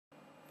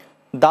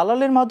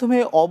দালালের মাধ্যমে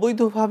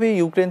অবৈধভাবে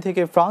ইউক্রেন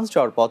থেকে ফ্রান্স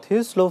যাওয়ার পথে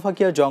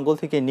স্লোভাকিয়ার জঙ্গল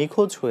থেকে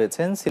নিখোঁজ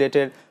হয়েছেন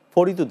সিলেটের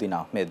ফরিদুদ্দিন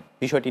আহমেদ।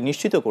 বিষয়টি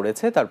নিশ্চিত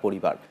করেছে তার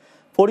পরিবার।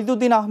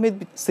 ফরিদুদ্দিন আহমেদ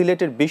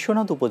সিলেটের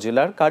বিশ্বনাথ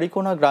উপজেলার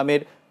কারিকোনা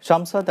গ্রামের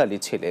শামসাদ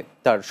আলীর ছেলে।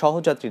 তার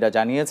সহযাত্রীরা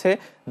জানিয়েছে,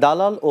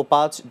 দালাল ও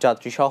 5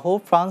 যাত্রী সহ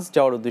ফ্রান্স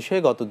যাওয়ার উদ্দেশ্যে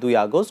গত 2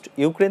 আগস্ট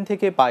ইউক্রেন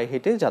থেকে পায়ে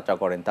হেঁটে যাত্রা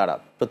করেন তারা।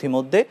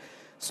 প্রতিমধ্যে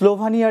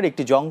স্লোভানিয়ার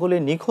একটি জঙ্গলে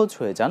নিখোঁজ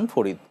হয়ে যান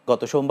ফরিদ।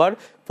 গত সোমবার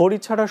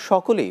ফরিদ ছাড়া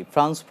সকলেই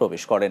ফ্রান্স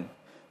প্রবেশ করেন।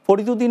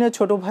 ফরিদুদ্দিনের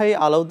ছোট ভাই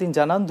আলাউদ্দিন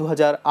জানান,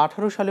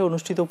 2018 সালে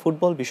অনুষ্ঠিত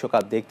ফুটবল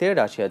বিশ্বকাপ দেখতে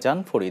রাশিয়া যান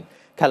ফরিদ।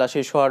 খেলা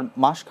শেষ হওয়ার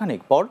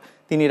মাসখানেক পর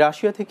তিনি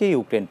রাশিয়া থেকে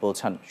ইউক্রেন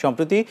পৌঁছান।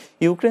 সম্প্রতি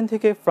ইউক্রেন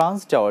থেকে ফ্রান্স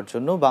যাওয়ার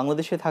জন্য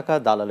বাংলাদেশে থাকা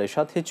দালালের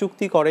সাথে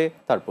চুক্তি করে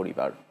তার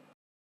পরিবার।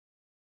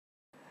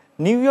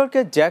 নিউ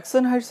ইয়র্কের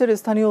জ্যাকসন হাইটসের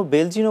স্থানীয়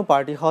বেলজিনো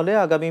পার্টি হলে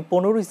আগামী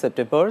 15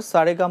 সেপ্টেম্বর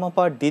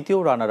সারেগামাপার দ্বিতীয়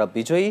রানার আপ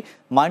বিজয়ী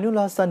মাইনুল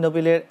হাসান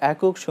নোবেলের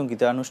একক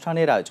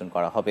সঙ্গীতানুষ্ঠানের আয়োজন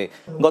করা হবে।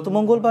 গত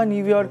মঙ্গলবার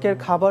নিউ ইয়র্কের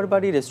খাবার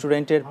বাড়ি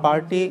রেস্টুরেন্টের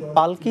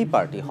পালকি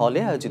পার্টি হলে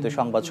আয়োজিত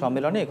সংবাদ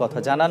সম্মেলনে একথা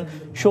জানান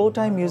শো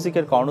টাইম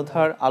মিউজিকের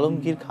কর্ণধার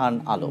আলমগীর খান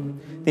আলম।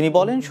 তিনি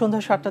বলেন,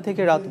 সন্ধ্যা 7টা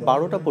থেকে রাত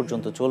 12টা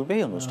পর্যন্ত চলবে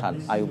এই অনুষ্ঠান।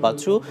 আয়ুব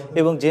বাচ্চু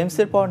এবং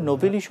জেমসের পর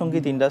নোবেলি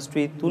সঙ্গীত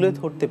ইন্ডাস্ট্রি তুলে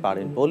ধরতে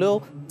পারেন বলেও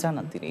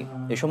জানান তিনি।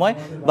 এ সময়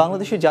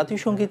বাংলাদেশের জাতীয়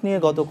সঙ্গীত নিয়ে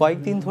গত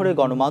কয়েকদিন ধরে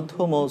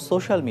গণমাধ্যম ও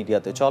সোশ্যাল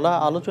মিডিয়াতে চলা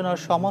আলোচনার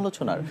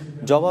সমালোচনার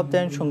জবাব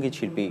দেন সঙ্গীত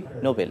শিল্পী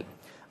নোবেল।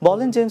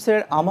 বলেন,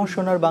 জেমসের আমার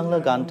সোনার বাংলা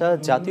গানটা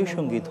জাতীয়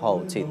সঙ্গীত হওয়া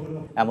উচিত,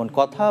 এমন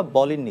কথা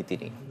বলেননি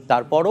তিনি।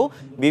 তারপরও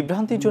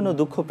বিভ্রান্তির জন্য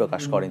দুঃখ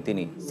প্রকাশ করেন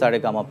তিনি।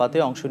 সারেগামাপাতে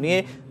অংশ নিয়ে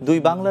 2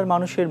 বাংলার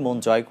মানুষের মন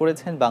জয়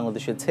করেছেন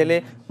বাংলাদেশের ছেলে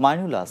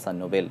মাইনুল হাসান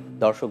নোবেল।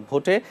 দর্শক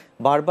ভোটে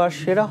বারবার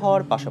সেরা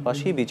হওয়ার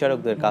পাশাপাশি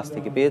বিচারকদের কাছ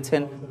থেকে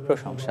পেয়েছেন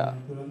প্রশংসা।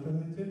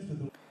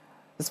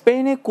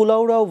 স্পেনে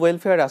কুলাউরা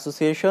ওয়েলফেয়ার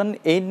অ্যাসোসিয়েশন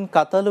ইন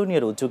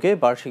কাতালোনিয়ার উদ্যোগে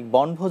বার্ষিক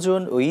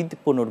বনভোজন ও ঈদ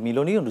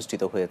পুনর্মিলনী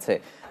অনুষ্ঠিত হয়েছে।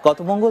 গত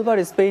মঙ্গলবার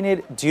স্পেনের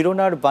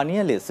জিরোনার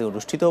বানিয়ালেসে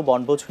অনুষ্ঠিত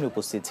বনভোজনে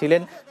উপস্থিত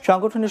ছিলেন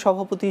সংগঠনের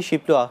সভাপতি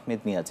শিপলু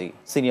আহমেদ নিয়াজি,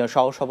 সিনিয়র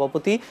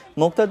সহসভাপতি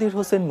মুক্তাদির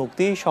হোসেন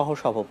মুক্তি,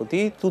 সহসভাপতি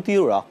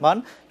তুতিউর রহমান,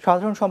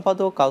 সাধারণ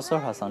সম্পাদক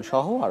কাউসার হাসান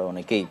সহ আরও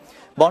অনেকেই।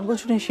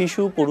 বনভোজনে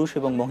শিশু, পুরুষ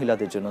এবং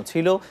মহিলাদের জন্য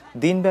ছিল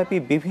দিনব্যাপী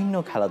বিভিন্ন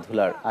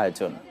খেলাধুলার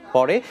আয়োজন।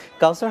 পরে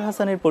কাউসার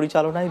হাসানের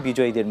পরিচালনায়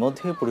বিজয়ীদের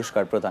মধ্যে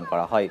পুরস্কার প্রদান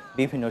করা হয়।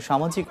 বিভিন্ন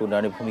সামাজিক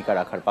উন্নয়নে ভূমিকা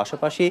রাখার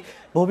পাশাপাশি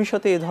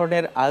ভবিষ্যতে এ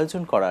ধরনের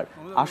আয়োজন করার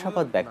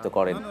আশাবাদ ব্যক্ত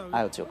করেন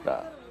আয়োজকরা।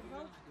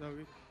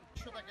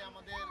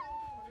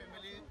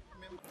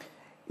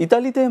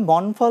 ইতালিতে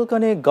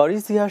মনফালকানে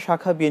গরিজিয়া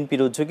শাখা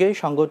বিএনপির উদ্যোগে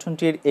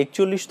সংগঠনটির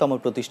 41তম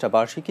প্রতিষ্ঠা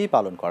বার্ষিকী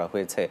পালন করা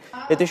হয়েছে।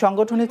 এতে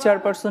সংগঠনের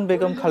চেয়ারপারসন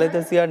বেগম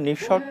খালেদা জিয়ার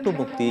নিঃশর্ত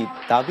মুক্তি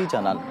দাবি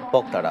জানান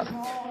বক্তারা।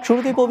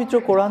 শুরুতে পবিত্র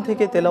কোরআন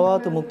থেকে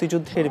তেলাওয়াত,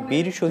 মুক্তিযুদ্ধের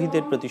বীর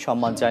শহীদের প্রতি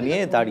সম্মান জানিয়ে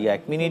দাঁড়িয়ে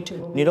 1 মিনিট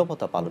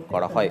নীরবতা পালন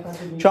করা হয়।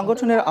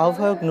 সংগঠনের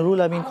আহ্বায়ক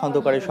নুরুল আমিন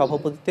খন্দকারের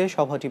সভাপতিত্বে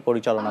সভাটি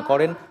পরিচালনা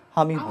করেন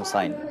হামিম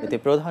হোসাইন। এতে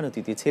প্রধান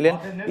অতিথি ছিলেন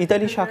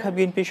ইতালি শাখা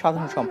বিএনপির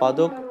সাধারণ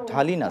সম্পাদক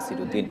ঢালি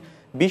নাসির উদ্দিন।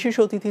 বিশেষ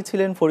অতিথি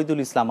ছিলেন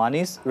ফরিদুল ইসলাম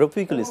আনিস,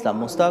 রফিকুল ইসলাম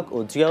মুস্তাক ও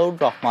জিয়াউর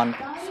রহমান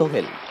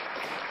সোহেল।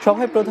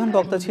 সভায় প্রধান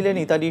বক্তা ছিলেন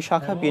ইতালি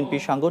শাখা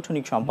বিএনপির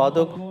সাংগঠনিক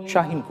সম্পাদক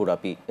শাহিন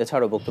কুরাপি।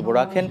 এছাড়াও বক্তব্য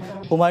রাখেন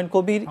হুমায়ুন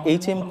কবির,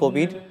 HM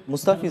কবির,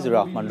 মুস্তাফিজুর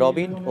রহমান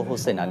রবিন ও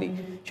হোসেন আলী।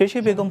 শেষে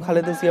বেগম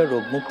খালেদা জিয়ার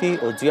রোগ মুক্তি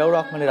ও জিয়াউর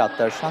রহমানের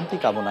আত্মার শান্তি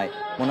কামনায়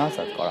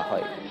মোনাজাত করা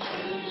হয়।